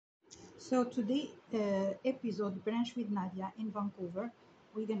So today episode Brunch with Nadia in Vancouver,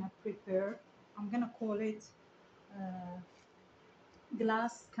 we're gonna prepare. I'm gonna call it uh,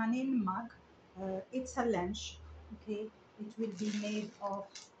 glass canning mug. It's a lunch. Okay, it will be made of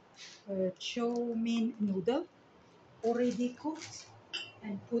chow mein noodle, already cooked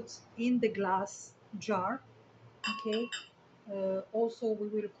and put in the glass jar. Okay. Also, we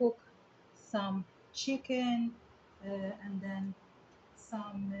will cook some chicken and then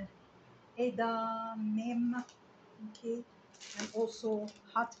some edamame, okay, and also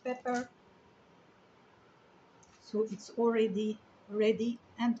hot pepper. So it's already ready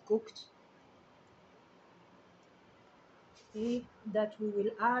and cooked. Okay, that we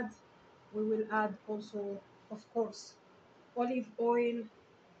will add. We will add also, of course, olive oil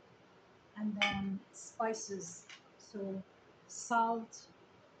and then spices. So salt,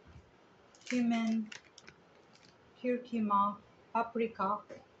 cumin, curcuma, paprika.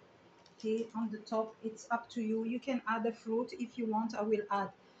 Okay, on the top, it's up to you. You can add a fruit if you want. I will add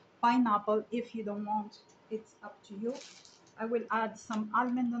pineapple. If you don't want, it's up to you. I will add some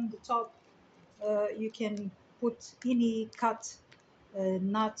almond on the top. You can put any cut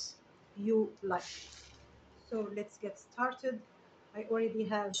nut you like. So let's get started. I already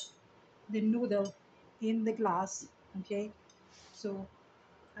have the noodle in the glass. Okay, so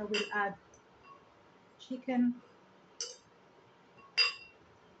I will add chicken.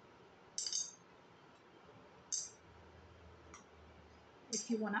 If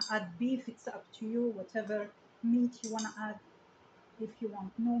you want to add beef, it's up to you. Whatever meat you want to add. If you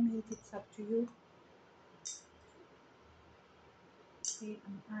want no meat, it's up to you. Okay,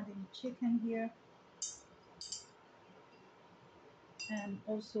 I'm adding chicken here and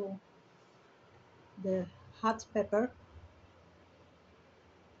also the hot pepper.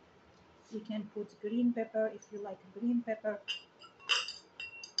 You can put green pepper if you like green pepper.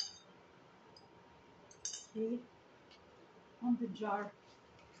 Okay, on the jar,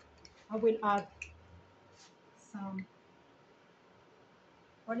 I will add some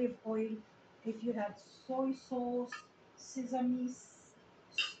olive oil. If you have soy sauce, sesame,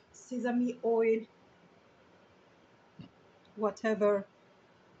 sesame oil, whatever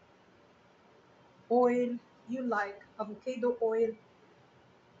oil you like, avocado oil,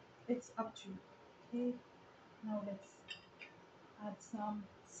 it's up to you. Okay, now let's add some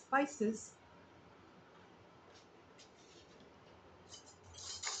spices.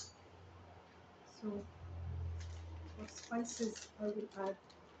 So for spices, I will add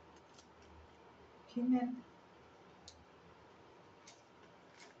cumin,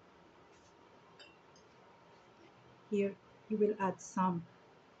 here you will add some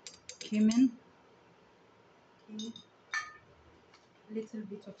cumin, okay, a little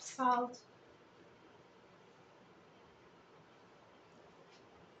bit of salt,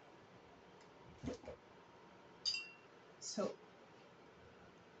 so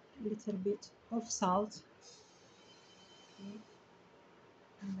a little bit of salt, okay,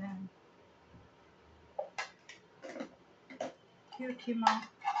 and then curcuma.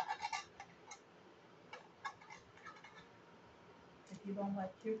 If you don't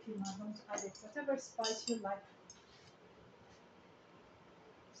like curcuma, don't add it, whatever spice you like.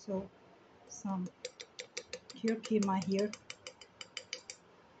 So some curcuma here,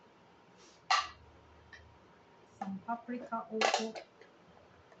 some paprika also,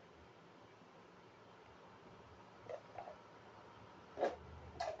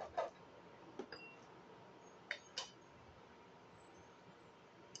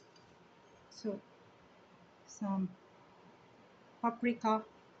 so some paprika,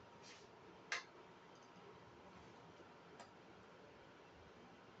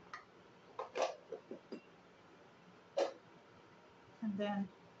 and then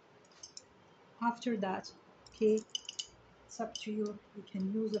after that, okay, it's up to you. You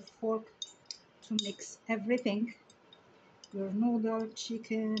can use a fork to mix everything, your noodle,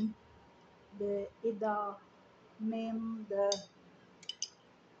 chicken, the edamame, the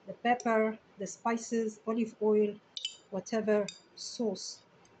pepper, the spices, olive oil, whatever sauce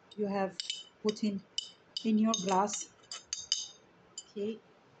you have put in your glass. Okay,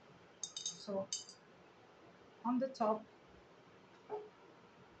 so on the top,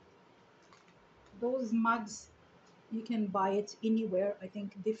 those mugs you can buy it anywhere. I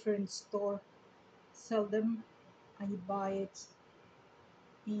think different store sell them. I buy it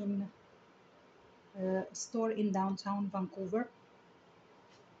in a store in downtown Vancouver.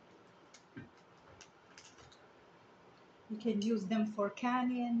 You can use them for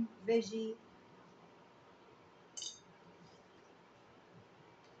canning veggie.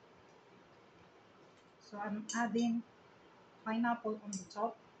 So I'm adding pineapple on the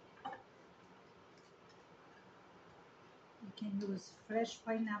top. You can use fresh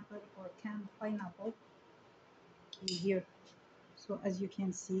pineapple or canned pineapple here. So as you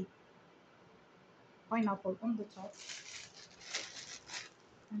can see, pineapple on the top,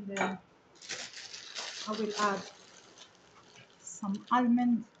 and then I will add some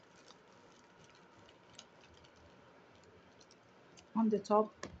almond on the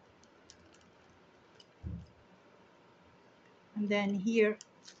top, and then here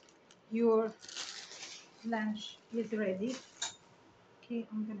your lunch is ready. Okay,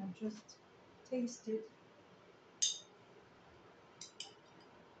 I'm gonna just taste it.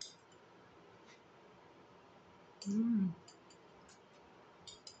 Mm.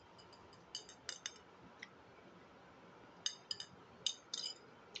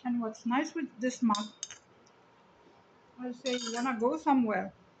 And what's nice with this mug, I say you wanna go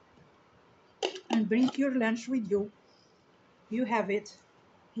somewhere and bring your lunch with you, you have it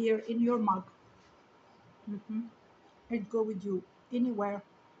here in your mug. It go with you anywhere.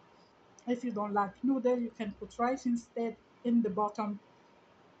 If you don't like noodle, you can put rice instead in the bottom,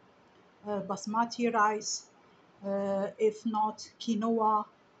 basmati rice. If not, quinoa.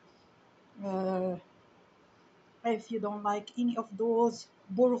 Uh, if you don't like any of those,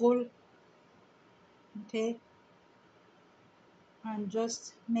 burghul. Okay, and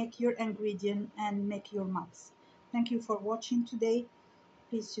just make your ingredient and make your mugs. Thank you for watching today.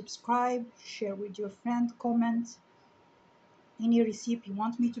 Please subscribe, share with your friend, comment any recipe you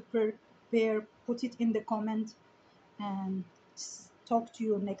want me to prepare, put it in the comment, and talk to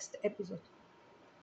you next episode.